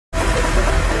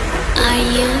Are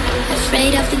you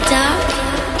afraid of the dark?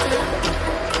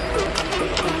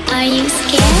 Are you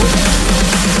scared?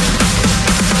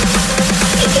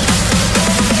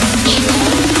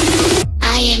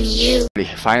 I am you.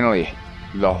 Finally,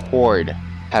 the Horde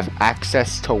have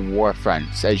access to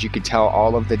Warfronts. As you can tell,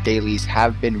 all of the dailies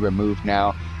have been removed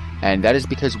now, and that is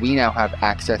because we now have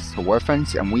access to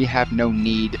Warfronts, and we have no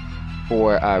need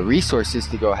for resources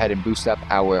to go ahead and boost up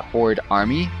our Horde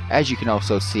army. As you can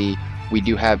also see, we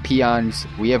do have peons,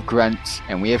 we have grunts,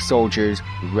 and we have soldiers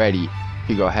ready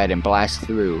to go ahead and blast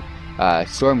through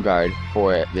Stormgarde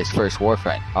for this first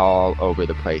Warfront all over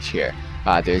the place here.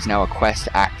 There's now a quest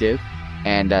active,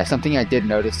 and something I did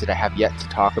notice that I have yet to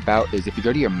talk about is if you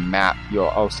go to your map, you'll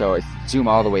also zoom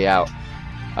all the way out.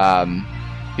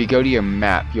 If you go to your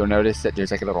map, you'll notice that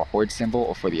there's like a little Horde symbol,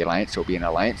 or for the Alliance, so it'll be an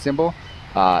Alliance symbol.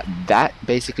 That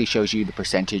basically shows you the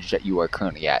percentage that you are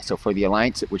currently at. So for the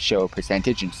Alliance, it would show a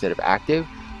percentage instead of active,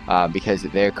 because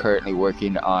they're currently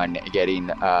working on getting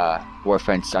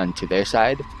Warfronts onto their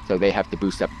side, so they have to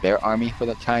boost up their army for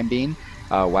the time being,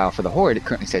 while for the Horde, it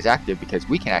currently says active because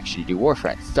we can actually do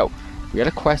Warfronts. So we got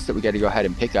a quest that we got to go ahead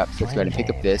and pick up, so let's go ahead and pick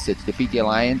up this. It's defeat the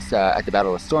Alliance at the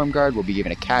Battle of Stormgarde. We'll be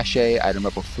given a cache, item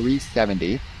level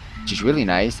 370, which is really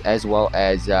nice, as well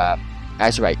as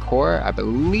Azeroth core. I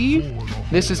believe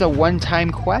this is a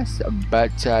one-time quest,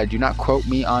 but do not quote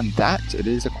me on that. It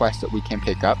is a quest that we can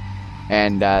pick up,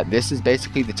 and this is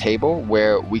basically the table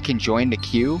where we can join the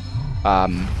queue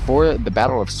for the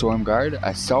Battle of Stormgarde,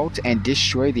 assault and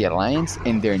destroy the Alliance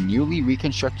in their newly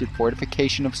reconstructed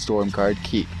fortification of Stormgarde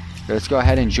Keep. So let's go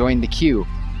ahead and join the queue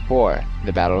for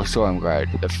the Battle of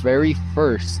Stormgarde, the very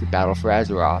first Battle for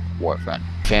Azeroth Warfront.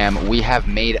 Fam, we have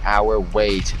made our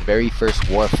way to the very first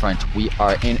Warfront. We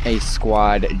are in a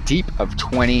squad deep of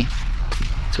 20.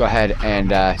 Let's go ahead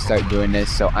and start doing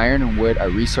this. So iron and wood are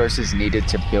resources needed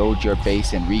to build your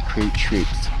base and recruit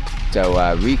troops.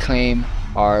 So reclaim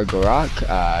our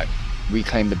Gorak,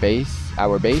 reclaim the base,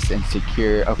 our base, and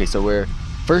secure. Okay, so we're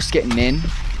first getting in,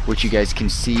 which you guys can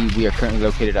see we are currently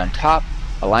located on top.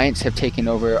 Alliance have taken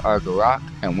over our Gorak,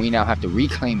 and we now have to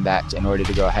reclaim that in order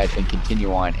to go ahead and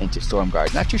continue on into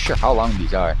Stormgarde. Not too sure how long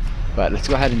these are, but let's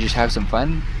go ahead and just have some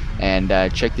fun and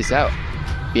check this out.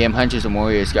 BM Hunters and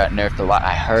Warriors got nerfed a lot.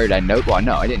 Well,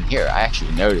 no, I didn't hear. I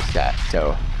actually noticed that,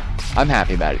 so I'm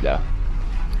happy about it though.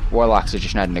 Warlocks are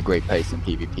just not in a great place in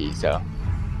PvP, so.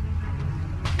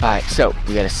 Alright, so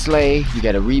we gotta slay, we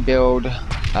gotta rebuild,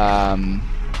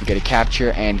 we gotta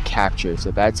capture and capture. So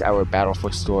that's our battle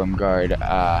for Stormgarde,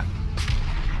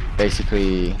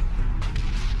 basically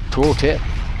tooltip,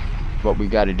 what we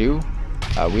gotta do.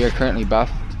 We are currently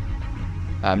buffed.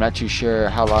 I'm not too sure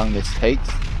how long this takes.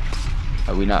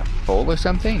 Are we not full or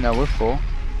something? No, we're full.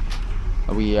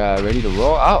 Are we ready to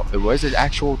roll? Oh, it was an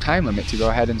actual time limit to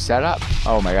go ahead and set up.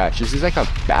 Oh my gosh, this is like a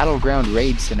battleground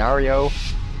raid scenario.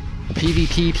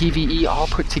 PvP, PvE all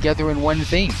put together in one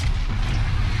thing.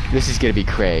 This is gonna be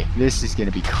cray. This is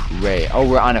gonna be cray. Oh,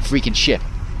 we're on a freaking ship.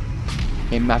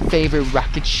 In my favorite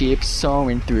rocket ship,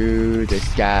 soaring through the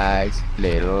skies.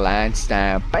 Little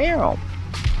Einstein. Bam!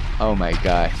 Oh my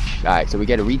gosh. Alright, so we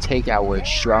gotta retake our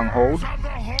stronghold.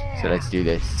 So let's do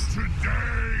this.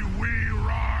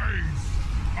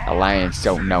 Alliance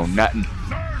don't know nothing.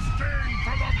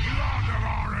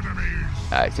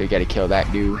 Alright, so we gotta kill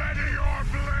that dude.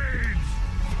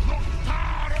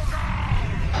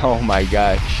 Oh my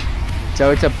gosh.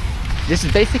 So this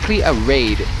is basically a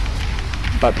raid,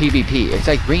 but PvP. It's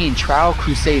like bringing Trial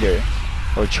Crusader,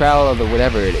 or Trial of the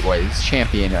whatever it was,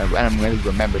 Champion. I don't really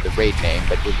remember the raid name,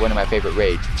 but it was one of my favorite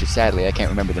raids, which is sadly I can't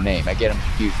remember the name. I get them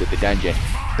confused with the dungeon.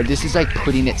 But this is like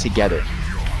putting it together.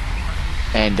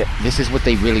 And this is what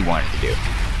they really wanted to do.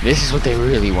 This is what they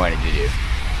really wanted to do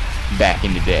back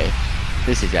in the day.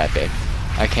 This is epic.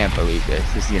 I can't believe this.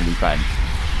 This is gonna be fun.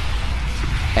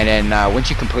 And then once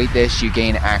you complete this, you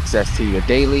gain access to your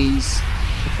dailies,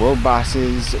 world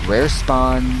bosses, rare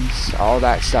spawns, all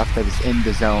that stuff that is in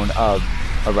the zone of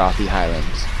Arathi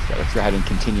Highlands. So let's go ahead and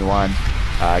continue on.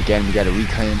 Again, we got to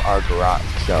reclaim our Gorak.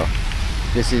 So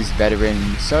this is Veteran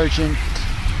Sergeant,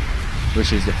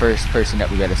 which is the first person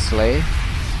that we got to slay.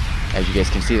 As you guys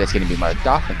can see, that's going to be marked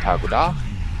off and toggled off.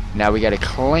 Now we got to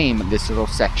claim this little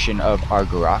section of our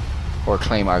Gorak, or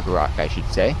claim our Gorak, I should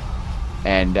say.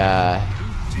 And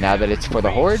now that it's for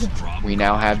the Horde, we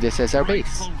now have this as our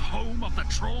base.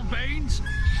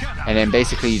 And then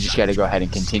basically you just gotta go ahead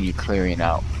and continue clearing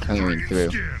through.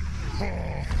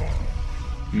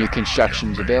 New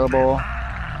constructions available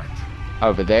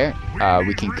over there.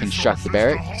 We can construct the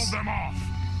barracks.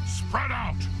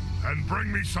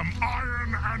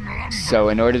 So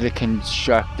in order to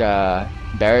construct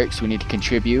barracks, we need to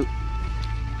contribute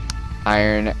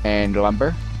iron and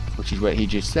lumber, which is what he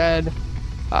just said.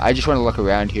 I just want to look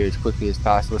around here as quickly as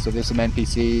possible. So there's some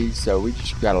NPCs, so we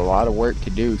just got a lot of work to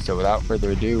do. So without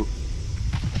further ado,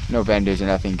 no vendors or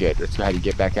nothing good. Let's go ahead and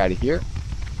get back out of here.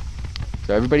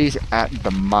 So everybody's at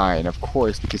the mine, of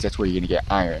course, because that's where you're going to get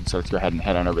iron. So let's go ahead and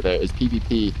head on over there. Is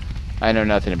PvP, I know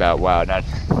nothing about. Wow, not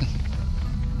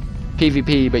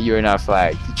PvP, but you're not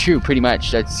flagged. True, pretty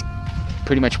much. That's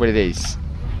pretty much what it is.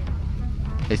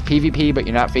 It's PvP, but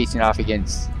you're not facing off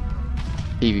against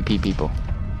PvP people.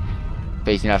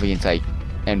 Facing off against, like,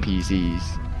 NPCs.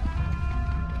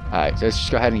 Alright, so let's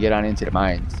just go ahead and get on into the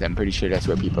mines. I'm pretty sure that's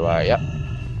where people are. Yep.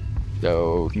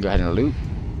 So we can go ahead and loot.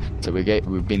 So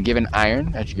we've been given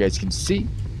iron, as you guys can see.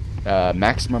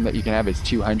 Maximum that you can have is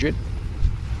 200.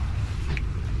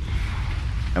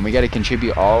 And we got to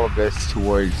contribute all of this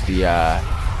towards the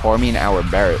forming our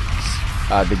barracks.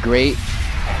 The Great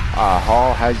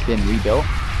Hall has been rebuilt.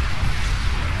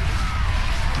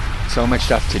 So much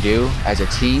stuff to do as a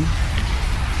team.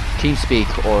 TeamSpeak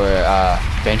or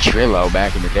Ventrilo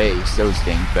back in the days, those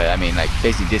things. But I mean, like,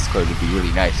 basically Discord would be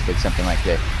really nice for something like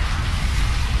this.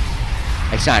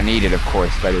 It's not needed, of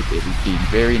course, but it would be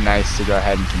very nice to go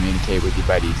ahead and communicate with your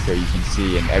buddies so you can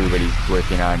see and everybody's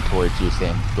working on towards your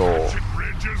same goal.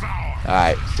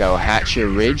 Alright, so Hatcher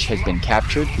Ridge has been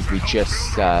captured because we just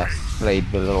slayed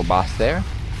the little boss there.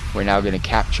 We're now going to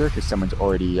capture because someone's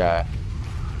already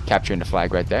capturing the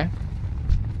flag right there.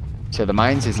 So the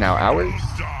mines is now ours.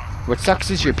 What sucks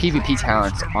is your PvP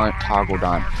talents aren't toggled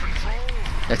on.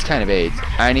 That's kind of AIDS.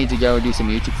 I need to go do some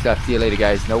YouTube stuff. See you later,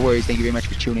 guys. No worries. Thank you very much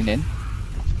for tuning in.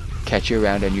 Catch you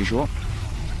around unusual.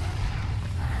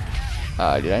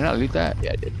 Did I not loot that?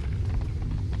 Yeah, I did.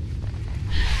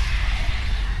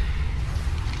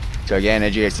 So again,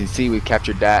 as you guys can see, we've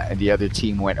captured that, and the other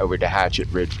team went over to Hatchet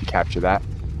Ridge to capture that.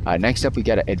 Next up, we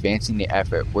got advancing the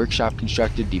effort. Workshop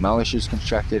constructed, demolishers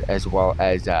constructed, as well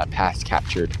as pass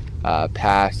captured.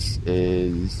 Pass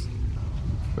is...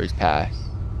 Where's pass?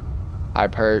 High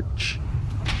perch.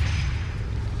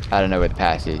 I don't know where the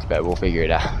pass is, but we'll figure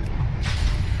it out.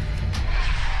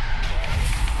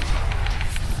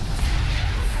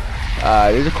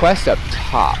 There's a quest up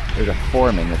top. There's a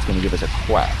foreman that's going to give us a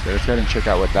quest. So let's go ahead and check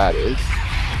out what that is.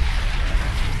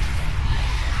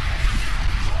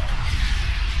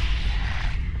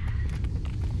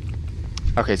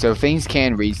 Okay, so things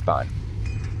can respawn.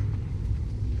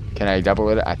 Can I double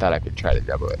it? I thought I could try to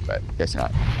double it, but guess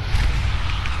not.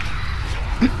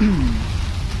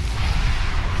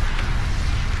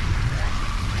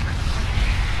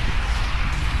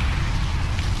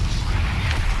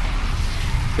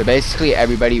 So basically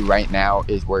everybody right now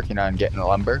is working on getting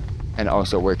lumber and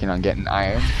also working on getting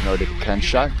iron in order to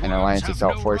construct, and Alliance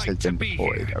Assault Force has been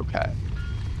deployed. Okay.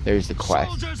 There's the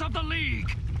quest.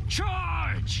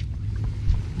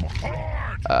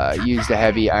 Use the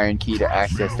heavy iron key to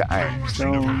access the iron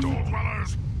stone.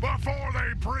 Before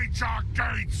they breach our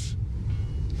gates.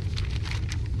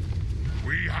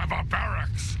 We have a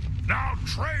barracks. Now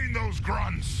train those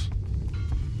grunts.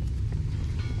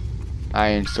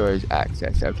 Iron storage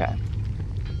access, okay.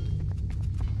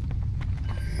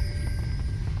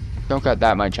 Don't got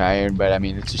that much iron, but I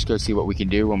mean, let's just go see what we can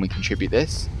do when we contribute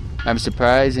this. I'm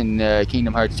surprised in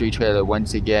Kingdom Hearts 3 trailer,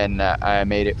 once again, I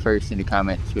made it first in the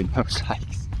comments with no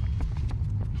likes.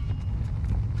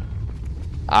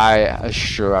 I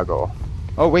struggle.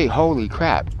 Oh wait, holy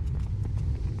crap.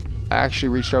 I actually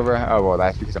reached over, oh well,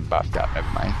 that's because I'm buffed up, never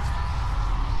mind.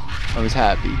 I was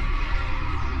happy.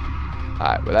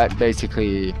 Alright, well that's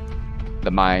basically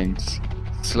the mines.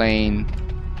 Slain,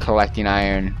 collecting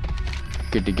iron,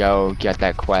 good to go, get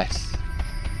that quest.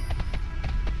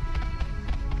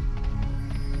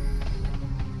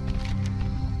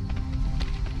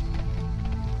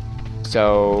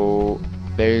 So,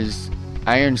 there's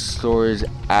iron stores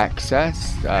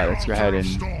access. Let's go ahead and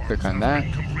click on that.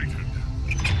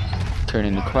 Turn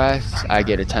in the quest. I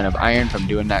get a ton of iron from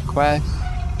doing that quest.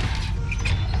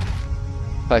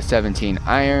 Plus 17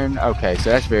 iron. Okay, so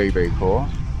that's very, very cool.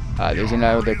 There's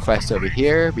another quest over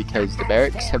here because the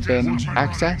barracks have been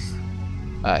accessed.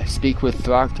 Speak with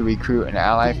Throck to recruit an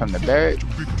ally from the barracks.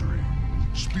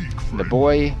 The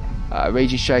boy.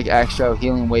 Raging Strike, Axe Throw,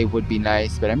 Healing Wave would be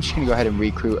nice, but I'm just going to go ahead and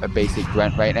recruit a basic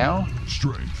grunt right now.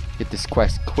 Get this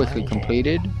quest quickly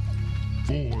completed.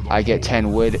 I get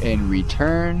 10 wood in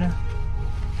return.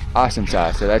 Awesome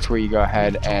sauce. So that's where you go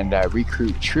ahead and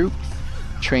recruit troops.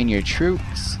 Train your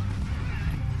troops.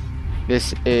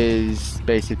 This is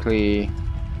basically...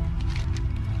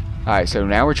 Alright, so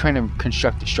now we're trying to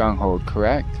construct a stronghold,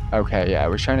 correct? Okay, yeah,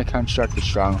 we're trying to construct a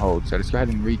stronghold. So let's go ahead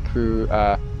and recruit...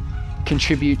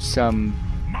 contribute some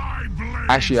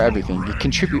actually everything. You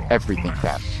contribute everything,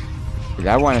 fam. Because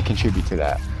I want to contribute to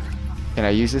that. Can I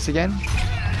use this again?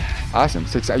 Awesome.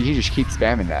 So you just keep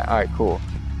spamming that. Alright, cool.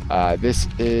 This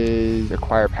is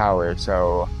acquire power.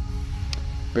 So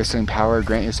bristling power,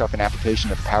 grant yourself an application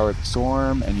of the power of the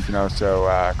storm, and you can also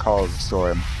call the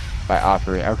storm by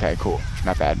offering. Okay, cool.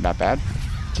 Not bad, not bad.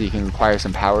 So you can acquire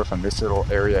some power from this little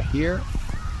area here,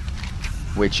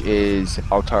 which is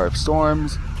Altar of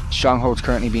Storms. Stronghold's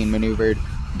currently being maneuvered.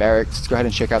 Barracks. Let's go ahead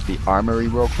and check out the armory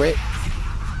real quick.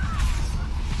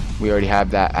 We already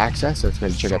have that access, so let's go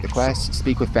ahead and check out the quest.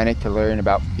 Speak with Fennec to learn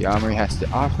about what the armory has to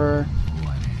offer.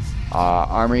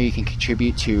 Armory can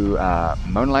contribute to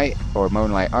Moonlight or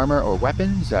Moonlight armor or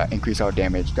weapons. Increase all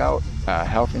damage dealt.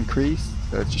 Health increase.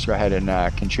 So let's just go ahead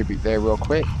and contribute there real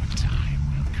quick.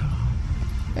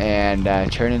 And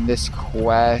turn in this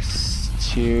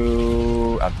quest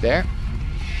to up there.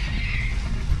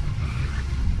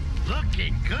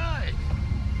 Looking good.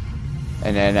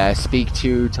 And then speak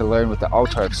to learn what the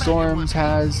Altar of Storms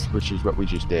has, which is what we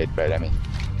just did. But I mean,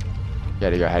 you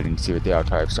gotta go ahead and see what the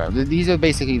Altar of Storms. These are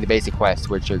basically the basic quests,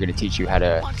 which are gonna teach you how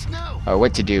to or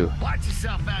what to do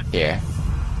here.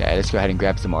 Yeah, let's go ahead and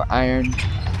grab some more iron.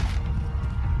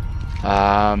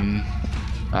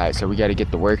 Alright, so we gotta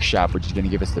get the workshop, which is gonna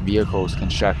give us the vehicles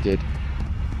constructed.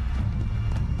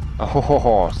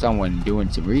 Oh, someone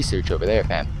doing some research over there,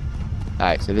 fam.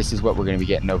 Alright, so this is what we're gonna be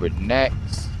getting over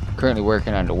next. Currently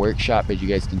working on the workshop, as you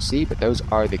guys can see, but those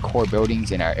are the core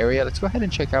buildings in our area. Let's go ahead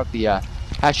and check out the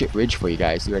Hatchet Ridge for you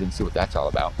guys. Go ahead and see what that's all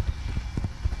about.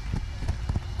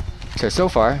 So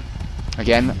far,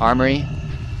 again, armory.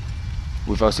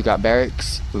 We've also got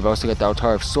barracks. We've also got the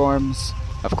Altar of Storms.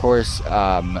 Of course,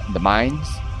 the mines.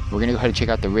 We're gonna go ahead and check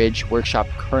out the Ridge workshop.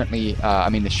 Currently,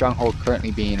 the stronghold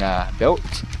currently being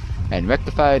built and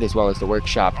rectified, as well as the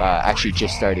workshop actually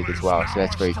just started as well. So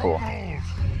that's very cool.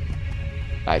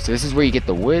 Alright, so this is where you get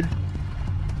the wood.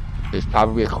 There's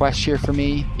probably a quest here for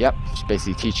me. Yep, just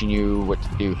basically teaching you what to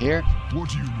do here. What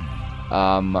do you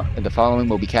need? The following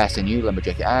will be cast on you,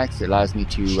 Lumberjack Axe. It allows me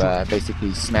to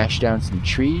basically smash down some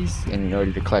trees in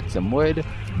order to collect some wood.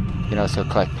 You can also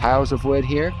collect piles of wood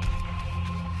here.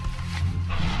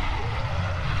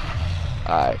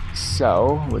 Alright,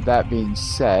 so with that being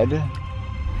said,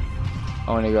 I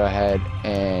want to go ahead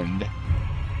and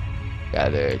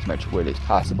gather as much wood as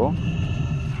possible.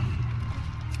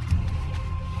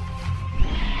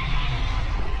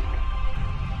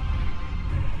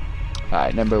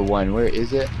 Alright, number 1, where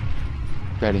is it?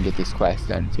 Go ahead and get this quest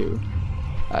done too.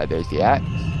 There's the axe.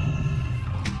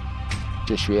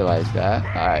 Just realized that.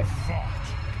 Alright.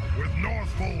 With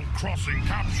Northfold crossing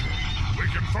captured, we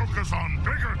can focus on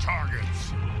bigger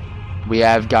targets. We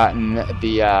have gotten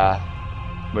the,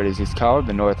 what is this called?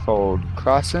 The Northfold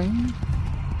crossing.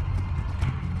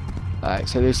 Alright,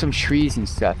 so there's some trees and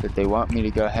stuff that they want me to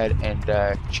go ahead and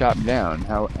chop down.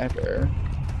 However,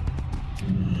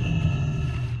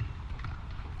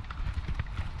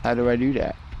 how do I do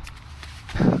that?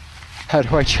 How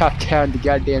do I chop down the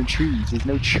goddamn trees? There's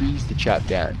no trees to chop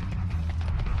down.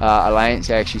 Alliance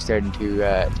are actually starting to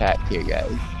attack here,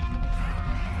 guys.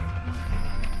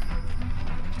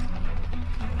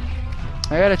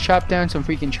 I gotta chop down some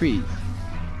freaking trees.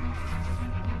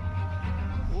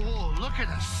 Oh, look at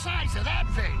the size of that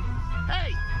thing.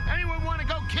 Hey, anyone want to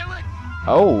go kill it?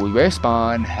 Oh,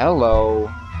 respawn. Hello.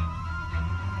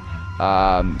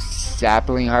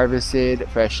 Sapling harvested,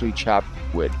 freshly chopped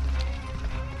wood.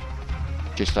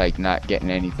 Just like not getting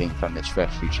anything from this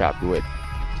freshly chopped wood.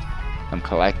 I'm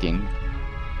collecting.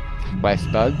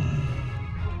 Quest bug?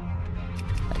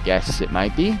 I guess it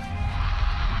might be.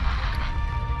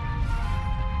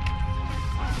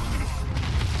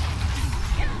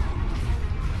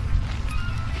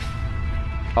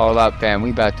 Hold up, fam. We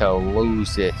about to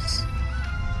lose this.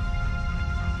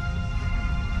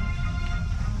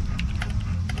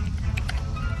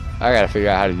 I gotta figure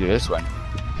out how to do this one.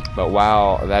 But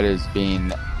while that is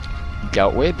being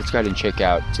dealt with, let's go ahead and check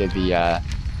out to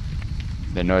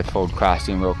the Northfold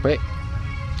crossing real quick.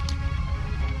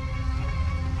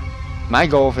 My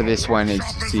goal for this one is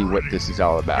to see what this is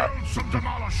all about.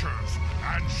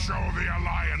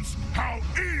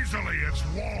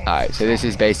 Alright, so this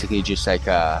is basically just like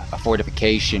a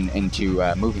fortification into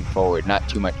moving forward. Not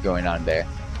too much going on there.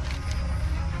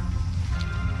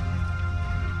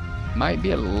 Might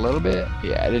be a little bit.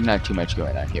 Yeah, there's not too much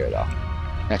going on here at all.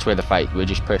 That's where the fight. We're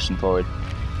just pushing forward.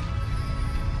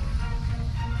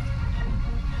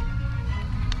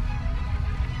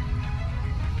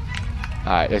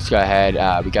 Alright, let's go ahead.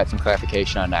 We got some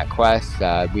clarification on that quest.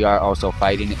 We are also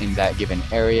fighting in that given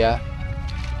area.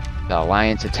 The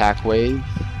Alliance attack wave.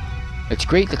 It's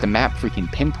great that the map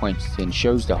freaking pinpoints and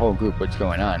shows the whole group what's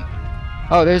going on.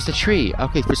 Oh, there's the tree.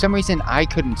 Okay, for some reason I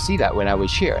couldn't see that when I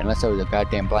was here, unless I was a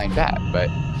goddamn blind bat, but...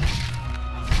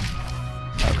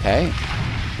 Okay.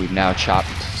 We've now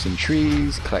chopped some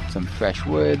trees, collect some fresh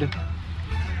wood. Let's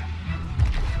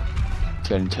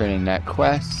go ahead and turn in that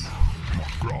quest.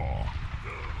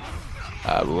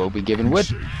 We'll be given wood.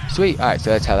 Sweet. Alright, so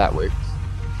that's how that works.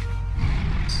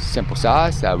 Simple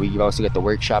sauce. We've also got the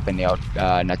workshop and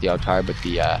the not the altar, but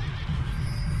the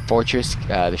fortress,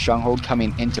 the stronghold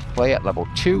coming into play at level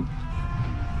 2.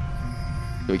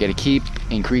 So we got to keep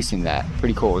increasing that.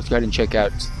 Pretty cool. Let's go ahead and check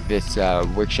out this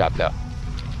workshop though.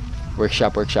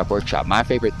 Workshop. My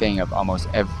favorite thing of almost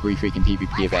every freaking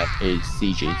PvP event is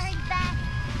sieges.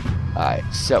 Alright,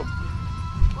 so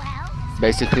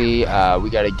basically we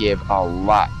got to give a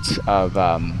lot of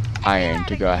iron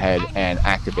to go ahead and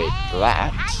activate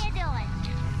that.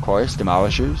 Of course,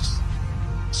 demolishers,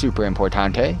 super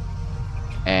importante.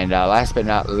 And last but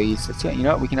not least, let's see, you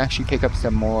know what, we can actually pick up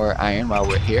some more iron while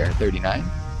we're here, 39.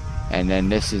 And then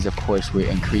this is, of course, we're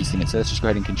increasing it, so let's just go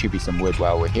ahead and contribute some wood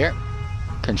while we're here.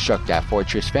 Construct that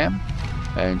fortress, fam.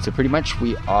 And so pretty much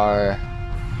we are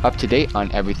up to date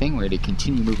on everything. We're going to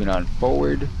continue moving on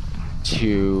forward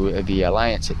to the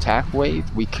Alliance attack wave.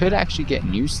 We could actually get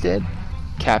Newstead,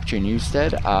 capture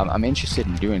Newstead. I'm interested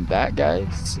in doing that,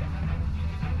 guys.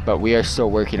 But we are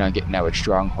still working on getting our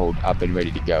stronghold up and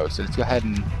ready to go. So let's go ahead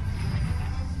and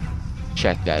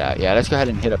check that out. Yeah, let's go ahead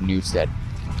and hit up Newstead.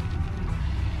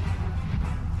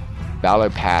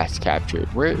 Valor Pass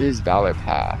captured. Where is Valor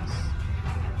Pass?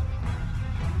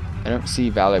 I don't see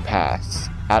Valor Pass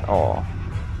at all.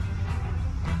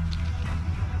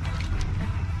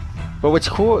 But what's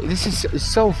cool, this is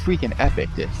so freaking epic,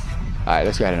 this. Alright,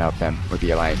 let's go ahead and help them with the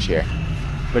Alliance here.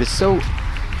 But it's so...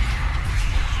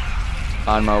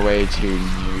 On my way to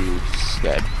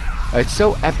Newstead. It's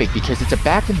so epic because it's a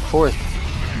back and forth,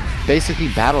 basically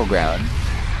battleground,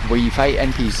 where you fight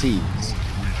NPCs.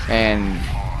 And...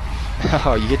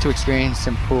 Oh, you get to experience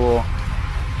some cool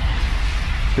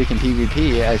freaking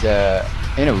PvP as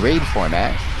in a raid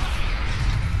format.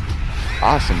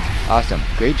 Awesome.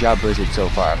 Great job, Blizzard, so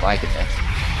far. I'm liking this.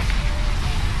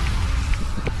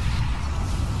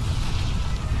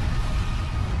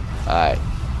 Alright.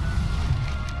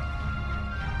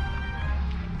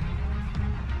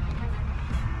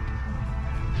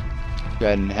 Go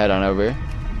ahead and head on over.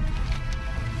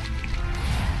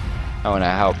 I want to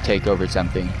help take over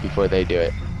something before they do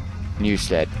it.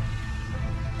 Newstead.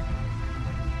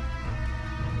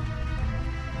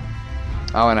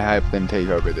 I want to help them take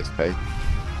over this place.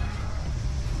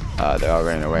 They're all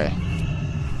running away.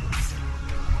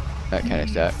 That kind of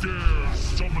stuff.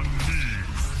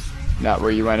 Not where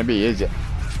you want to be, is it?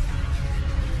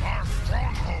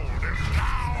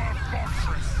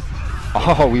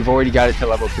 Oh, we've already got it to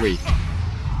level 3.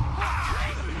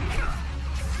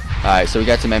 Alright, so we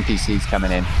got some NPCs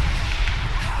coming in.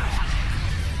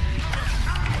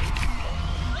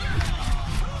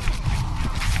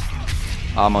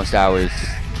 Almost ours.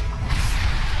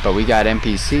 But we got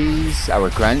NPCs, our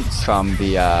grunts from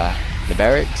the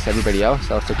barracks, everybody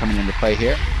else also coming into play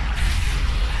here.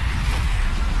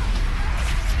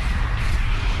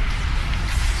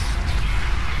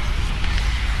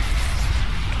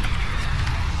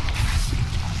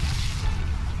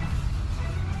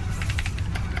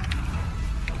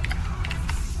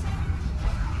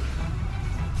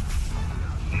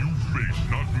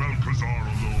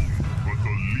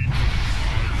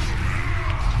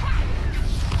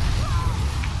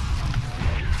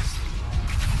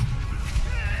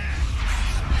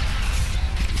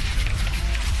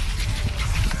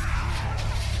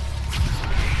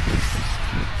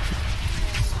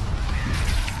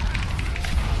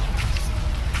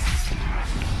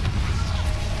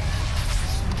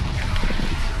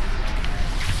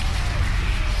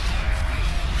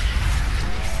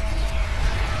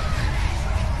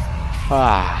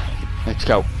 Let's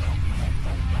go.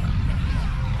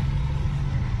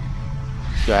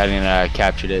 Go ahead and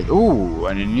capture this. Ooh,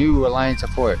 and a new Alliance of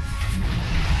fort.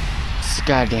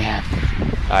 Goddamn.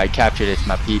 Alright, capture this,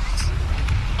 my peeps.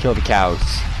 Kill the cows.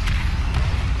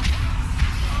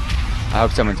 I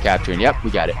hope someone's capturing. Yep,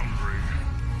 we got it.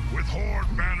 With horde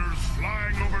banners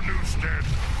flying over Newstead,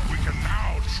 we can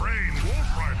now train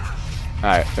wolf riders.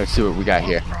 Alright, let's see what we got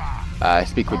here.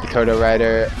 Speak with Dakota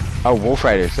Rider. Oh, Wolf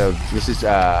Rider, so this is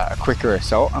a quicker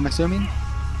assault, I'm assuming?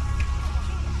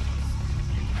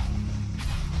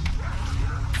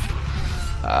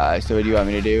 So what do you want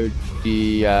me to do?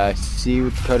 See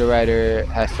what Dakota Rider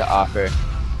has to offer.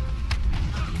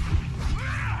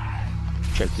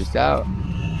 Check this out.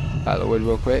 Pile of wood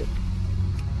real quick.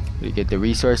 We get the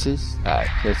resources.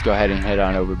 Let's go ahead and head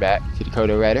on over back to the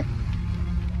Kodo Rider.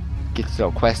 Get this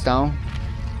little quest on.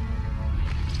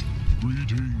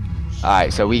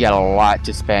 Alright, so we got a lot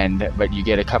to spend, but you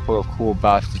get a couple of cool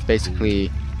buffs. It's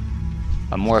basically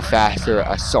a more faster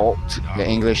assault. The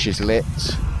English is lit.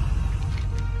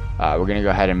 We're gonna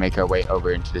go ahead and make our way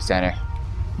over into the center.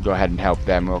 Go ahead and help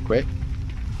them real quick.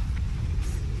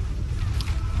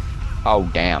 Oh,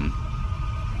 damn.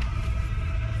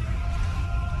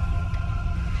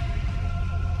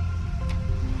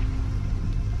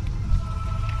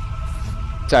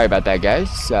 Sorry about that,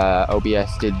 guys.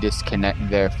 OBS did disconnect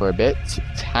there for a bit.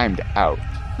 Timed out.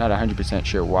 Not 100%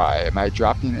 sure why. Am I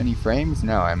dropping any frames?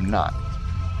 No, I'm not.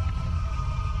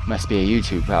 Must be a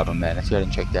YouTube problem then. Let's go ahead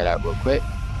and check that out real quick.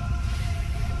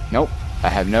 Nope. I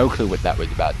have no clue what that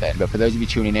was about then. But for those of you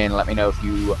tuning in, let me know if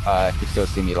you can still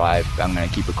see me live. I'm going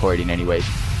to keep recording anyways.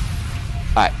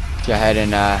 Alright, go ahead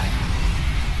and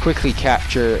quickly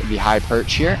capture the high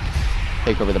perch here.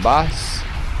 Take over the boss.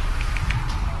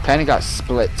 Kind of got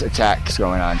split attacks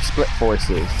going on, split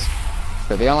forces.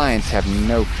 So the Alliance have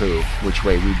no clue which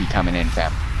way we'd be coming in,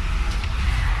 fam.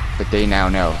 But they now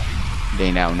know.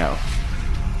 They now know.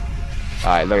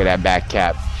 Alright, look at that back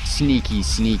cap. Sneaky,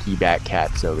 sneaky back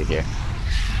caps over here.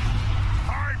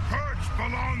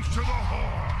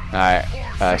 Alright,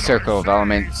 Circle of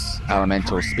Elements,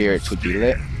 Elemental Spirits would be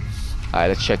lit. Alright,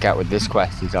 let's check out what this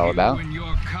quest is all about.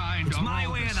 It's my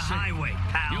way or the highway,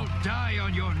 pal. You'll die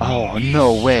on your Oh,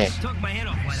 no way. Took my head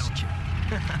off, why don't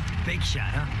you? Big shot,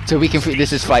 huh? So we can,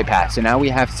 this is Flight Pass, so now we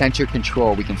have center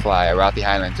control, we can fly. Around the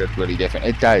Highlands looks really different.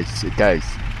 It does, it does.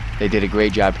 They did a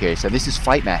great job here. So this is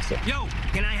Flight Master. Yo,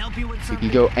 can I help you with something?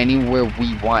 We can go anywhere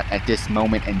we want at this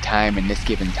moment in time, in this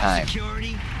given time.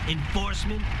 Security,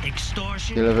 enforcement,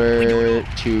 extortion. Deliver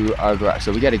to our garage.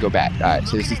 So we gotta go back. Alright,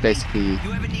 so this is basically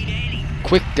You ever need any?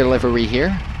 quick delivery here.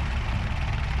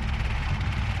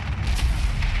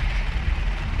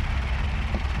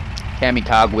 Cammy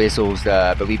Cog Whistle's,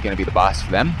 I believe, going to be the boss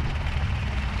for them.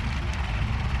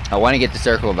 I want to get the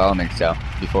Circle of Elements, though,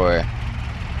 before...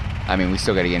 I mean, we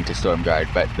still got to get into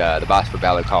Stormgarde, but the boss for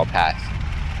Valor Call Pass.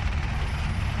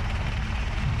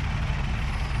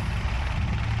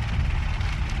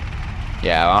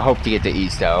 Yeah, I hope to get the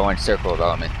East, though. I want Circle of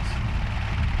Elements.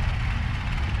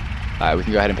 Alright, we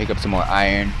can go ahead and pick up some more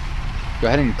iron. Go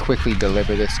ahead and quickly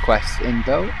deliver this quest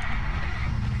info.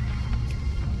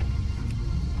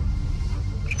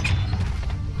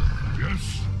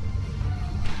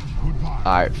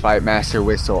 Alright, Fight Master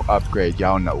Whistle upgrade.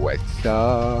 Y'all know what's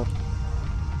up.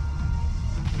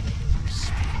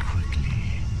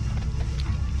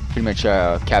 Pretty much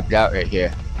capped out right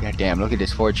here. God damn, look at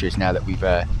this fortress now that we've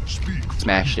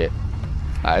smashed it.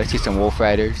 Alright, let's get some Wolf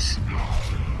Riders.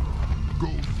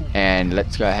 And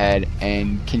let's go ahead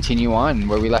and continue on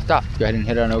where we left off. Go ahead and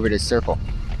head on over to Circle.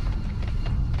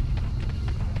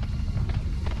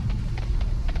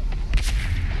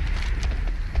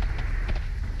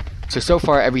 So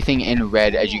far everything in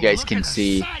red, as you guys can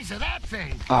see.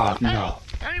 Oh no.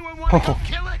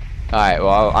 Alright,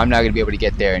 well, I'm not going to be able to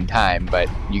get there in time, but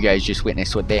you guys just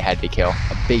witnessed what they had to kill.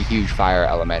 A big, huge fire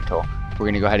elemental. We're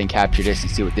going to go ahead and capture this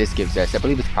and see what this gives us. I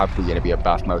believe it's probably going to be a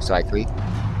buff, most likely. The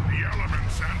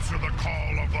elements answer the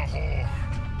call of the Horde,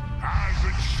 as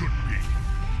it should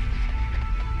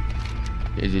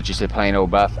be. Is it just a plain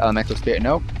old buff? Elemental Spirit?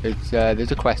 Nope. It's,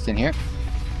 there's a quest in here.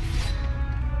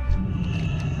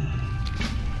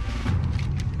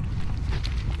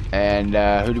 And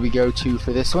who do we go to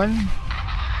for this one?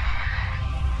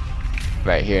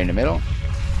 Right here in the middle.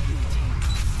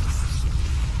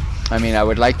 I mean, I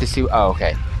would like to see... Oh,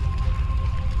 okay.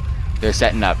 They're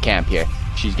setting up camp here.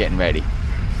 She's getting ready.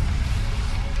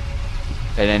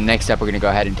 And then next up, we're going to go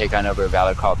ahead and take on over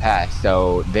Valor Call Pass.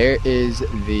 So there is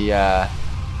the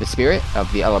spirit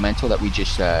of the elemental that we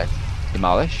just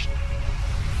demolished.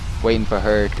 Waiting for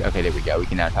her to... Okay, there we go. We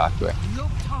can now talk to her.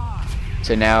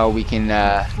 So now we can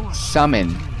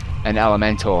summon an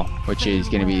elemental, which is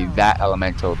going to be that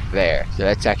elemental there. So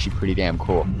that's actually pretty damn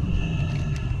cool.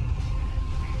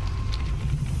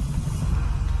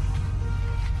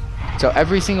 So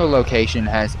every single location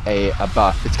has a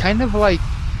buff. It's kind of like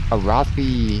a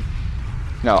Rothi...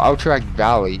 No, Alterac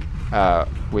Valley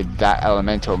with that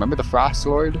elemental. Remember the Frost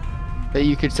Lord that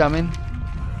you could summon?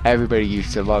 Everybody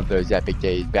used to love those epic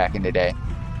days back in the day.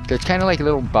 So it's kind of like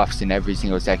little buffs in every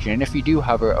single section, and if you do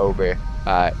hover over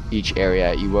each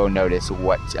area, you will notice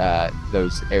what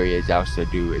those areas also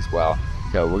do as well.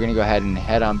 So we're going to go ahead and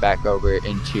head on back over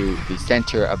into the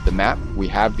center of the map. We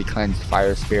have the Cleansed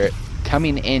Fire Spirit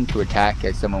coming in to attack,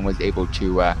 as someone was able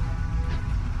to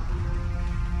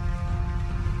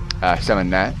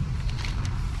summon that.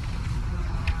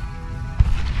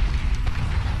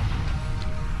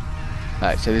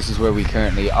 Alright, so this is where we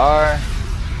currently are.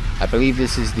 I believe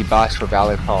this is the boss for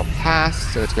Valor Call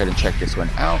Pass, so let's go ahead and check this one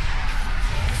out.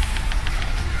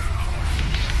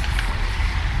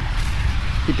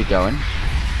 Keep it going.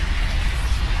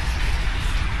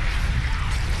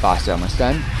 Boss almost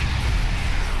done.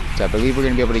 So I believe we're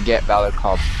going to be able to get Valor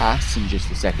Call Pass in just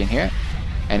a second here.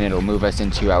 And it'll move us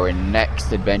into our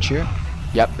next adventure.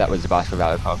 Yep, that was the boss for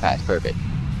Valor Call Pass. Perfect.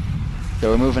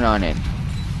 So we're moving on in.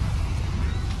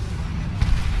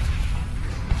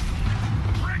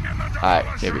 Alright,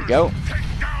 there we go.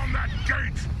 Take down that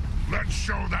gate. Let's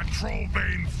show that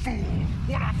trollbane fool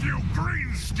what a few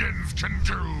greenskins can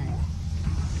do.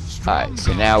 Alright,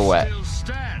 so now what?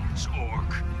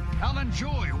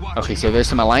 Okay, so there's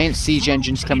some Alliance siege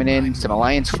engines coming in, some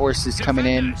Alliance forces coming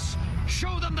in.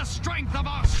 Show them the strength of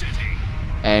our city.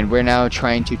 And we're now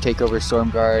trying to take over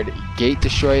Stormgarde, gate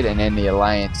destroyed, and then the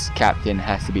Alliance captain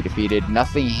has to be defeated.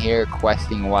 Nothing here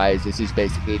questing wise. This is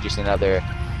basically just another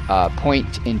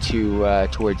point into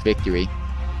towards victory.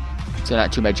 So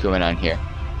not too much going on here.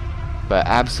 But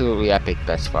absolutely epic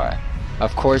thus far.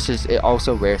 Of course, it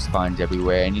also rare spawns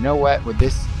everywhere. And you know what? With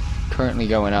this currently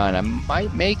going on, I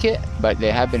might make it, but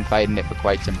they have been fighting it for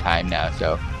quite some time now,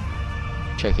 so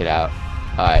check it out.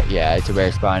 Alright, yeah, it's a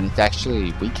rare spawn. It's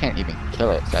actually, we can't even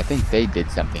kill it, so I think they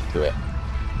did something to it.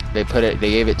 They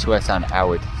gave it to us on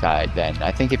our side then.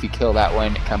 I think if you kill that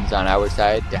one, it comes on our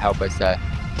side to help us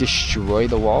destroy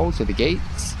the walls or the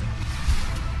gates.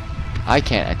 I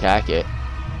can't attack it.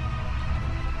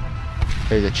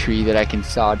 There's a tree that I can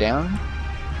saw down.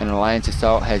 An Alliance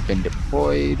assault has been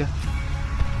deployed.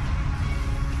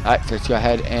 Alright, so let's go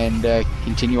ahead and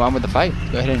continue on with the fight.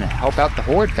 Let's go ahead and help out the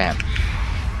Horde fam.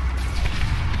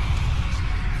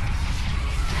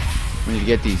 We need to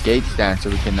get these gates down so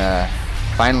we can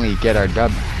finally get our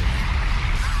dub.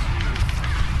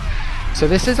 So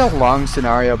this is a long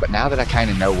scenario, but now that I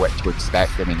kind of know what to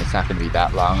expect, I mean, it's not going to be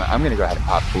that long. I'm going to go ahead and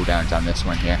pop cooldowns on this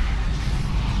one here.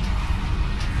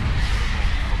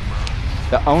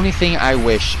 The only thing I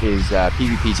wish is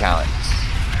PvP talents.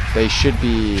 We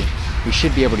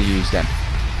should be able to use them.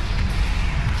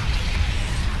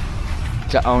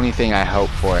 It's the only thing I hope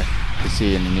for to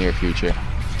see in the near future.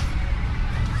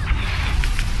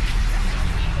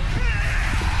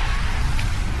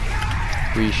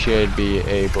 We should be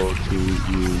able to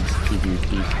use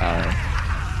PvP talent.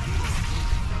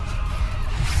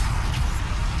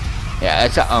 Yeah,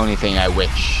 that's the only thing I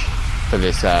wish for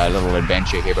this little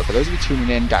adventure here. But for those of you tuning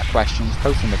in, got questions,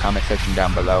 post in the comment section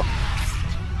down below.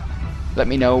 Let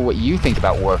me know what you think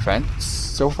about Warcraft.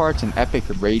 So far, it's an epic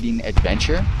raiding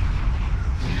adventure,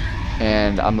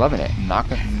 and I'm loving it. I'm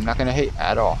not gonna hate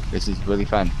at all. This is really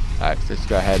fun. Alright, so let's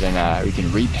go ahead and we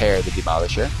can repair the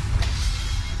Demolisher.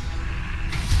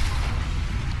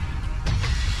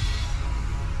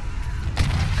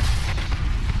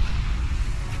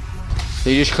 So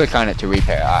you just click on it to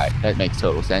repair. Alright, that makes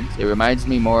total sense. It reminds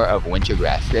me more of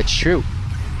Wintergrass. That's true.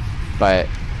 But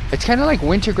it's kind of like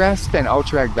Wintergrass and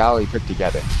Alterac Valley put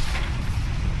together.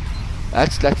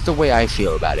 That's the way I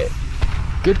feel about it.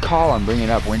 Good call on bringing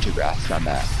up Wintergrass on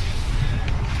that.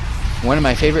 One of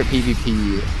my favorite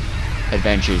PvP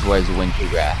adventures was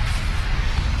Wintergrass.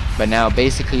 But now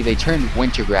basically they turned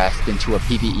Wintergrass into a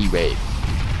PvE raid.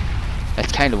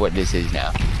 That's kind of what this is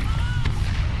now.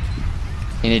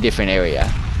 In a different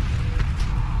area.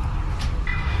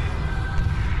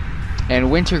 And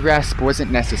Wintergrasp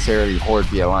wasn't necessarily Horde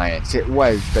v Alliance. It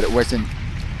was, but it wasn't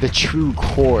the true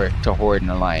core to Horde and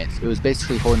Alliance. It was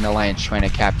basically Horde and Alliance trying to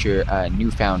capture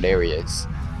newfound areas.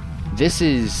 This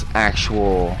is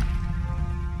actual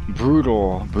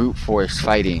brutal brute force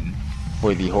fighting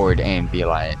for the Horde and the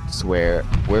Alliance, where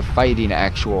we're fighting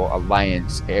actual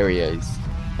Alliance areas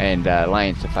and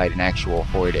Alliance to fight in actual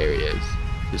Horde areas.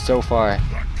 So far,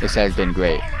 this has been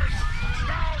great.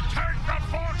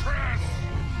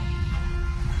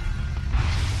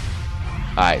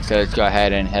 Alright, so let's go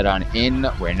ahead and head on in.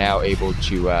 We're now able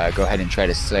to go ahead and try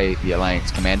to slay the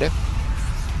Alliance commander.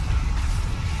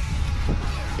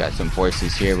 Got some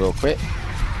forces here real quick.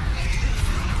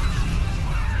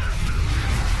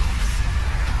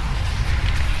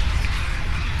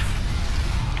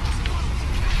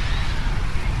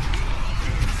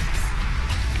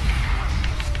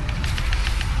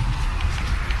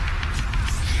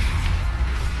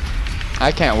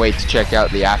 I can't wait to check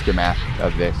out the aftermath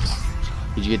of this.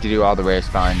 Because you get to do all the rare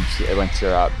spawns once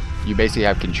they're up. You basically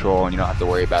have control and you don't have to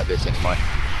worry about this anymore.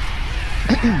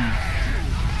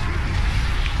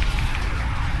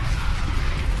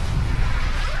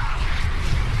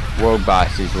 World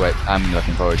Boss is what I'm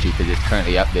looking forward to because it's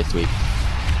currently up this week.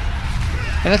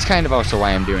 And that's kind of also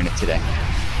why I'm doing it today.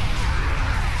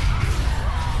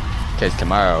 Because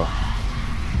tomorrow,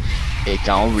 it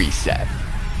gonna reset.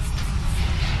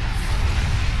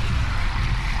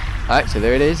 Alright, so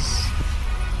there it is.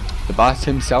 The boss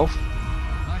himself.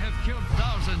 I have killed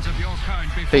thousands of your kind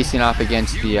before. Facing off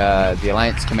against the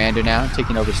Alliance commander now,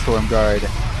 taking over Stormgarde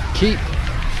Keep.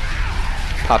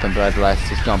 Popping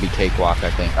Bloodlust, it's gonna be cakewalk,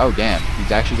 I think. Oh damn,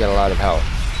 he's actually got a lot of health.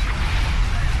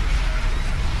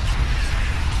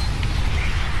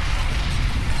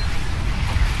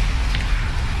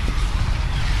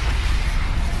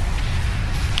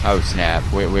 Oh snap,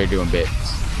 we're doing bits.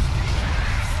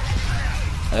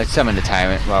 Let's summon the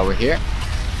Tyrant while we're here.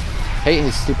 Hate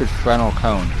his stupid frontal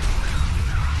cone.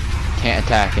 Can't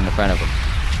attack in the front of him.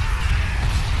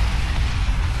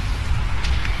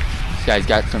 This guy's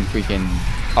got some freaking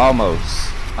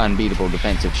almost unbeatable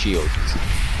defensive shields.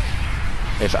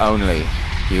 If only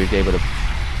he was able to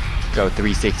go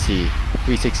 360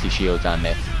 shields on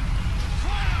this.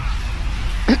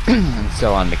 And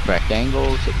so on the correct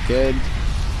angles, it's good.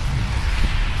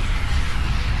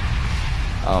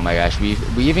 Oh my gosh, we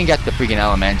even got the freaking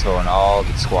elemental and all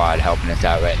the squad helping us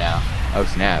out right now. Oh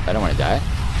snap, I don't want to die.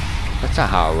 That's not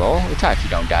how I roll. It's how you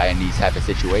don't die in these type of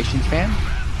situations, man.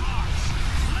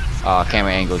 Oh,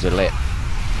 camera angles are lit.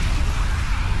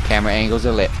 Camera angles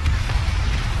are lit.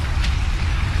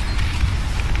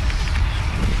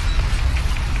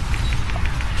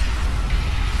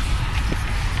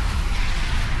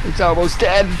 It's almost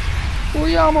dead.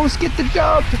 We almost get the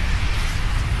dub.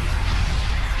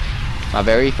 My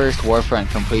very first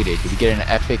Warfront completed. Did we get an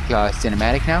epic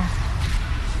cinematic now?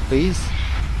 Please?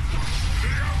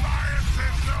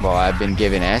 Well, I've been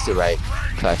given Azeroth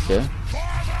cluster.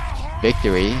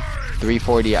 Victory.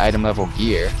 340 item level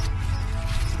gear.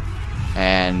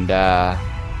 And,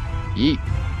 yeet.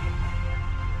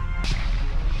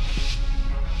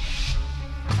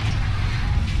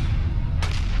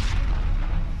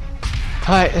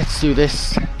 Alright, let's do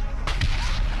this.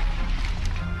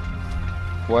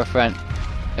 Warfront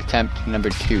attempt number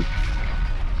 2.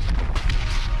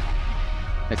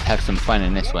 Let's have some fun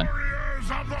in this one.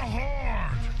 Warriors of the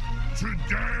Horde,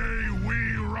 today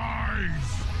we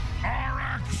rise, our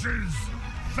axes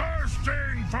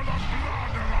thirsting for the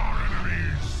blood of our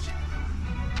enemies.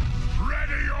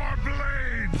 Ready your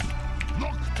blades,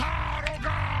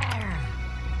 Loktarogal!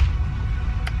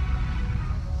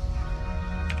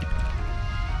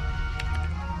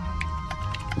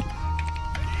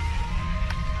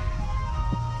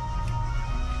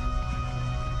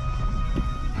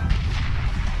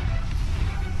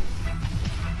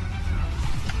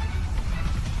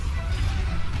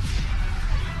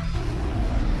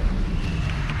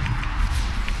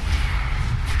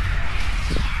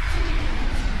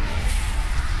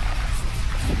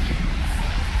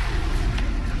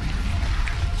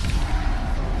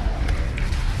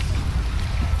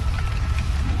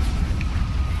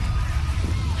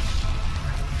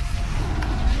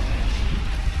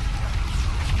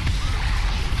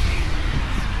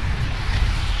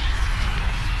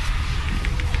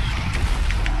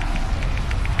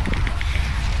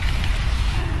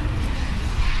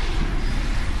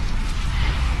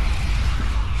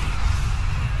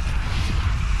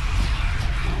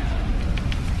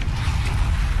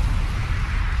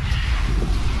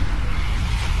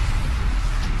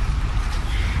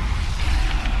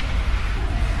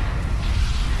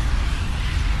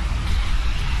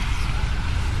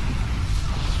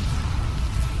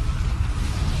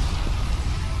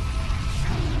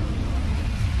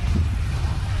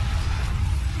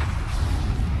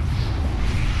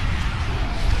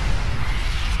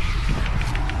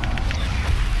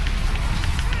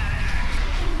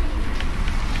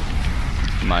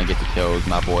 Come on, get the kills,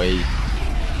 my boy.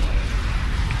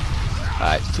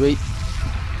 Alright, sweet.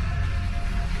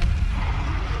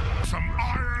 Some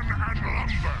iron and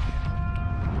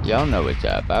lumber. Y'all know what's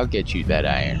up. I'll get you that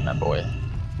iron, my boy.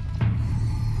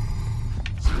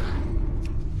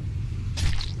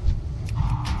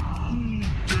 Who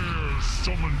dare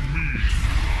summon me?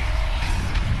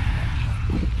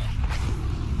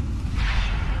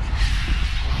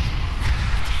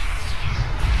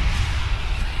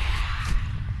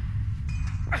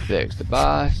 There's the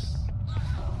boss.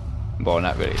 Well,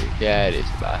 not really. Yeah, it is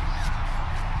the boss.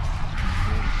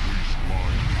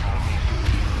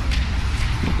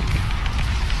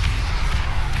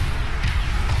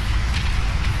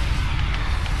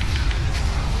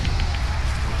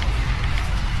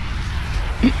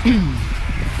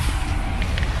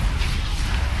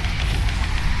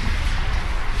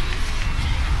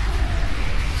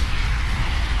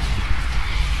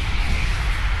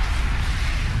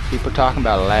 People talking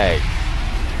about lag.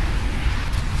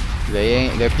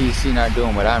 Their PC not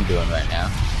doing what I'm doing right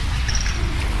now.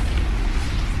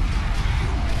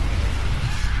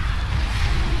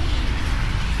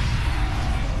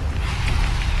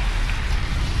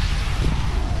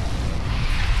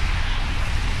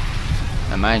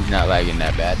 And mine's not lagging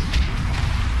that bad.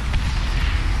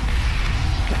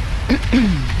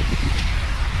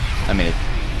 I mean,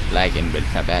 it's lagging, but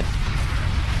it's not bad.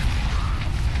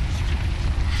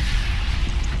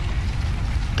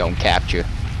 Don't capture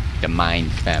the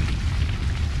mines, fam.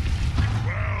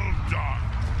 Well done.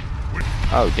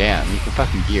 Oh damn, you can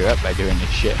fucking gear up by doing this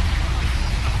shit.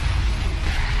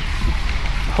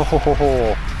 Ho ho ho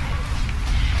ho.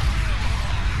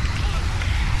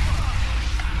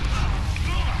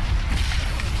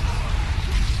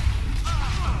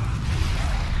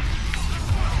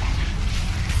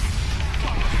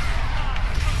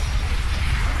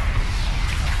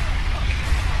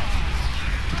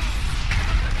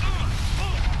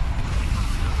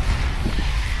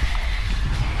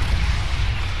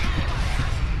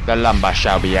 The lumber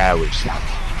shall be ours.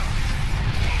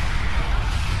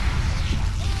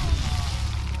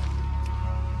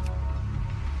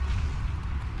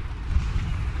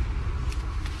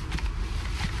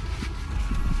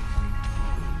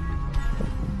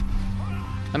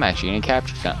 I'm actually gonna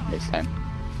capture something this time.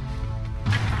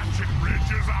 Hatchet Ridge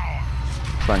is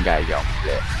ours. One guy go.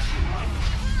 There.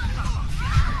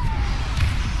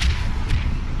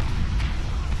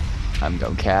 I'm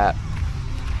going cap.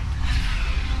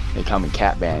 They call me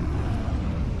Catman.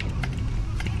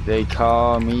 They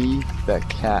call me the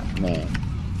Catman.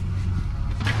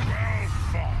 Well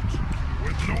fought.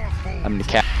 With North I'm the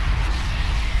cat.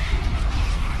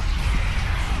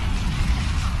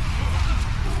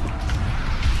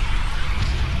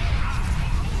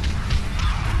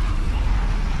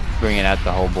 Bringing out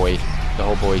the whole boy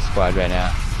squad right now.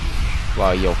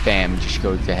 While your fam just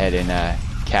goes ahead and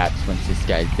caps once this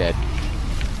guy's dead.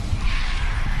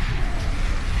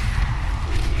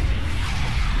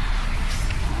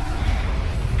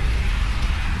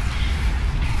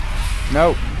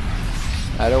 Nope.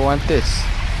 I don't want this.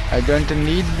 I don't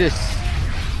need this.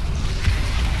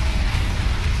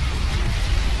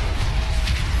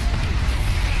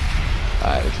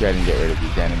 Alright, let's go ahead and get rid of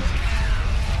these enemies.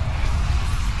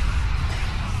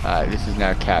 Alright, this is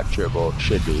now capturable. It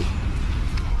should be.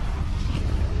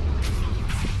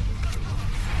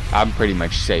 I'm pretty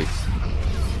much safe.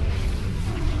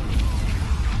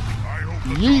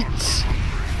 Yeet!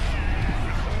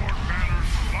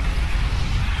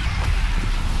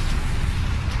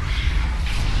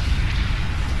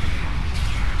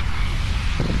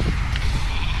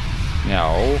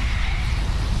 No.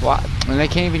 What? And I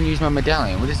can't even use my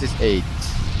medallion. What is this aid?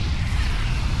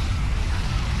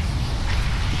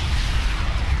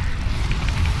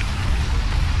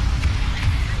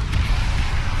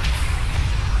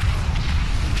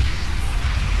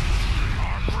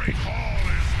 Our great hall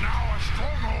is now a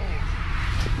stronghold.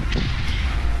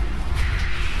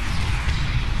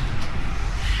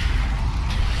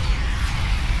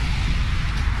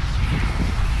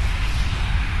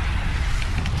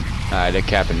 Alright, they're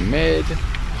capping mid.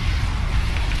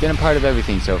 Been a part of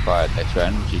everything so far this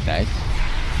run, which is nice.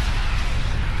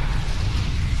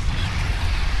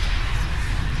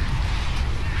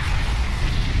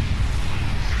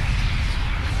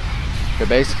 So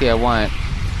basically I want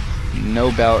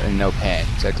no belt and no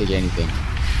pants. I'll take anything.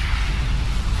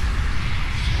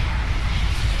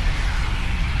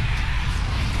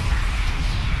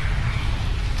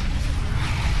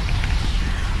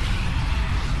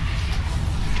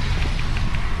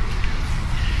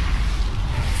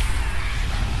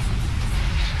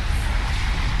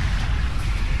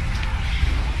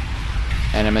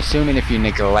 And I'm assuming if you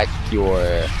neglect your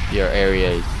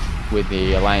areas with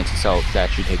the Alliance assaults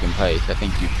actually taking place, I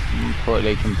think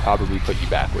they can probably put you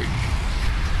backwards.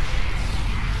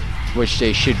 Which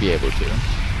they should be able to.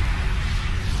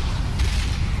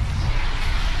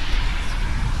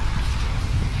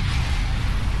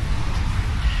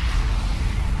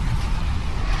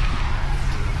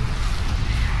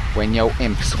 When your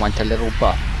imps want a little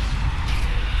buff,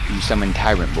 you summon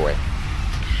Tyrant Boy.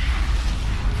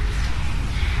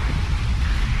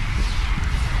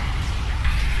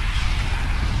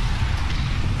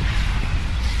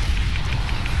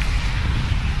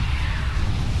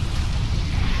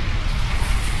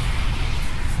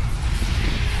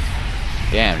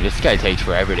 Damn, this guy takes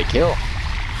forever to kill.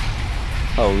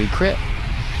 Holy crap.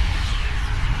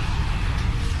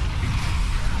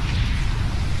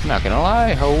 I'm not gonna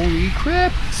lie, holy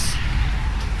crips.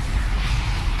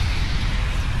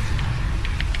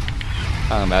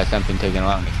 Talking about something taking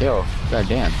long to kill. God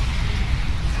damn.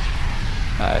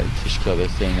 Alright, let's just kill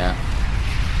this thing now.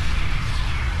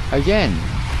 Again.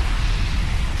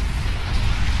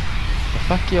 The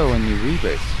fuck yo when you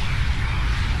rebirth.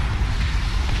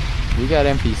 We got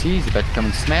NPCs about to come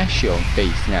and smash your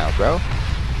face now, bro.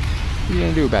 What are you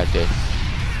gonna do about this?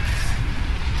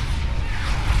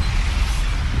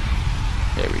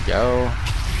 go.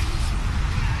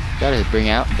 Gotta bring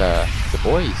out the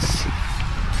boys.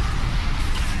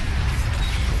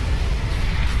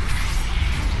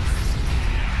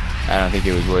 I don't think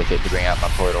it was worth it to bring out my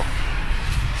portal.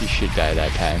 He should die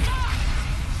that time.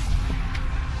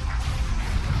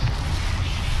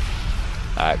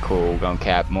 Alright, cool. We're gonna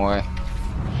cap more.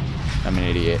 I'm an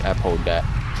idiot. I pulled that.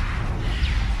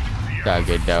 Got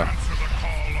good though.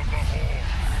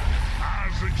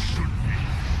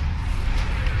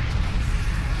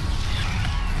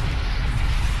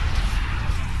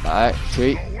 Alright,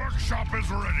 sweet.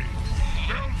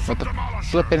 What the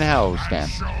flippin' hell, Stan?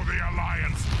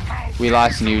 We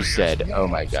lost Newstead. Oh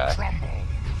my god.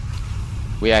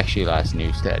 We actually lost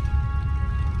Newstead.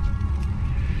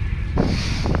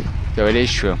 So it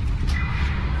is true.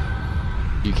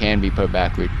 You can be put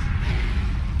backward.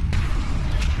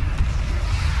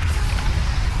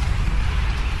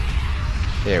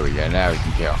 There we go. Now we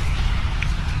can kill.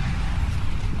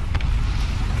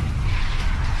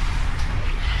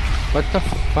 What the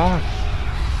fuck?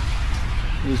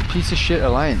 This piece of shit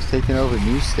alliance taking over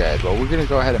Newstead. Well, we're gonna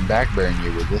go ahead and backburn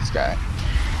you with this guy.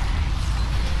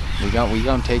 We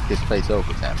gonna take this place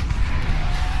over then.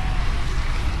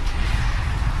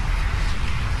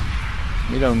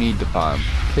 We don't need the farm.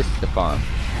 Piss the farm.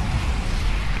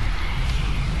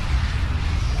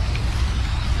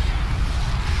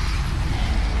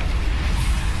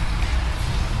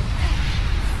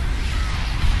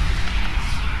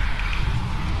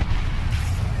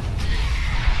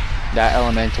 That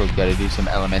elemental's gotta do some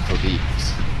elemental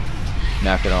deeps.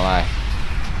 Not gonna lie.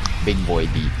 Big boy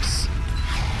deeps.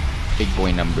 Big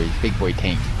boy numbers. Big boy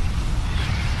tank.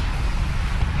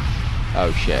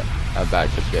 Oh shit. I'm about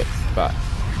to get fucked.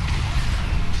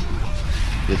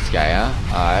 This guy, huh?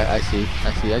 Alright, I see.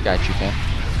 I got you, man.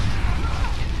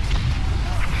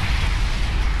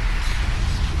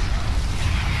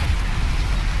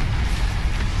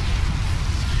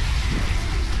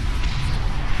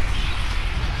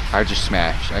 I just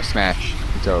smashed. I smashed.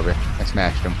 It's over. I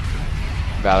smashed him.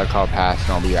 Valor call passed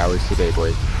and all the hours today,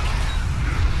 boys.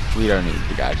 We don't need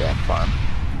the goddamn farm.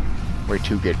 We're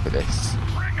too good for this.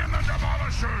 Bring in the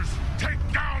demolishers! Take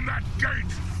down that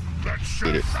gate! Let's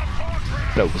shake It. the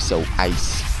fortress! Flow so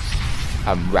ice.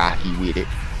 I'm rocky with it.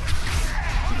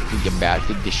 We're about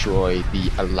to destroy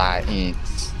the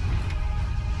alliance.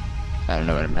 I don't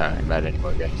know what I'm talking about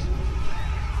anymore, guys.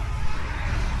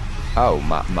 Oh,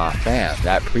 my fam,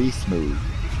 that priest move.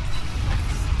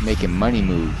 Making money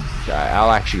moves.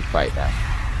 I'll actually fight now.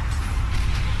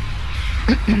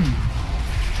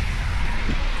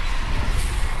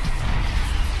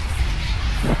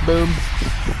 Boom.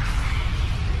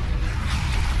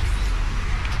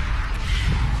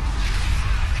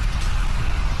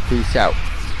 Peace out.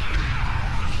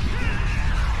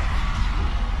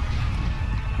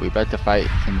 We about to fight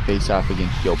and face off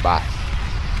against your boss.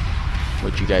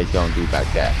 What you guys gonna do about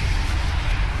that?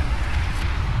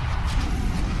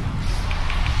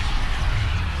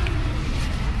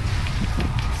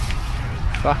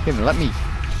 Fucking let me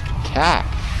cap.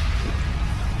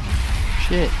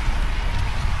 Shit.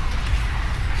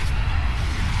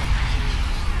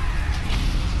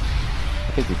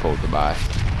 I think we pulled the boss.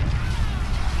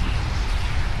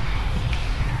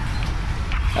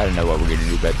 I don't know what we're gonna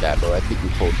do about that, but I think we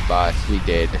pulled the boss. We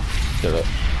did. Kill it.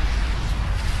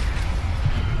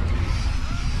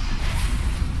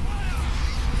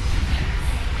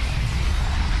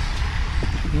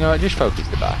 You know what, just focus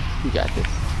the boss. We got this.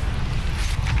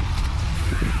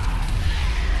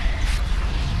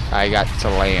 I got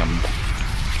slammed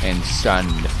and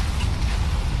stunned.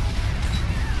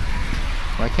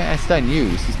 Why can't I stun you?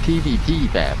 This is PvP,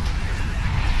 fam.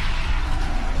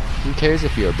 Who cares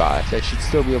if you're a boss? I should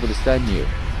still be able to stun you.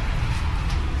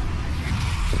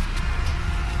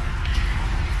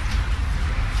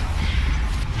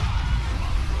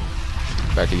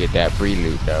 About to get that free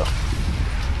loot though.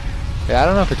 Yeah, I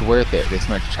don't know if it's worth it this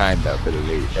much time though for the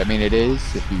loot. I mean it is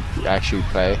if you actually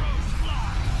play.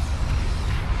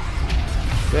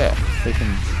 Yeah,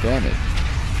 taking damage.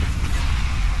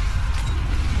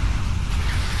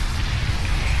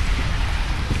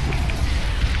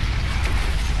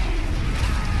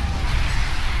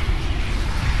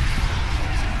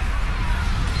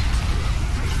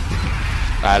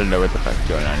 I don't know what the fuck's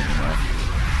going on anymore.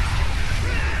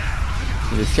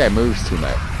 This guy moves too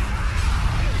much.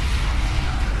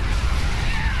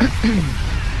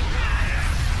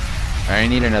 I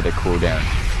need another cooldown.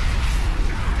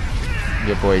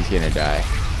 Your boy's gonna die.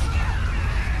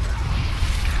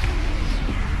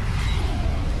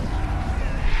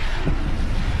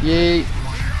 Yay!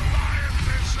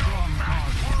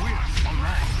 Stormgarde will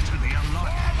belong to the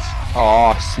Alliance.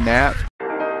 Oh snap.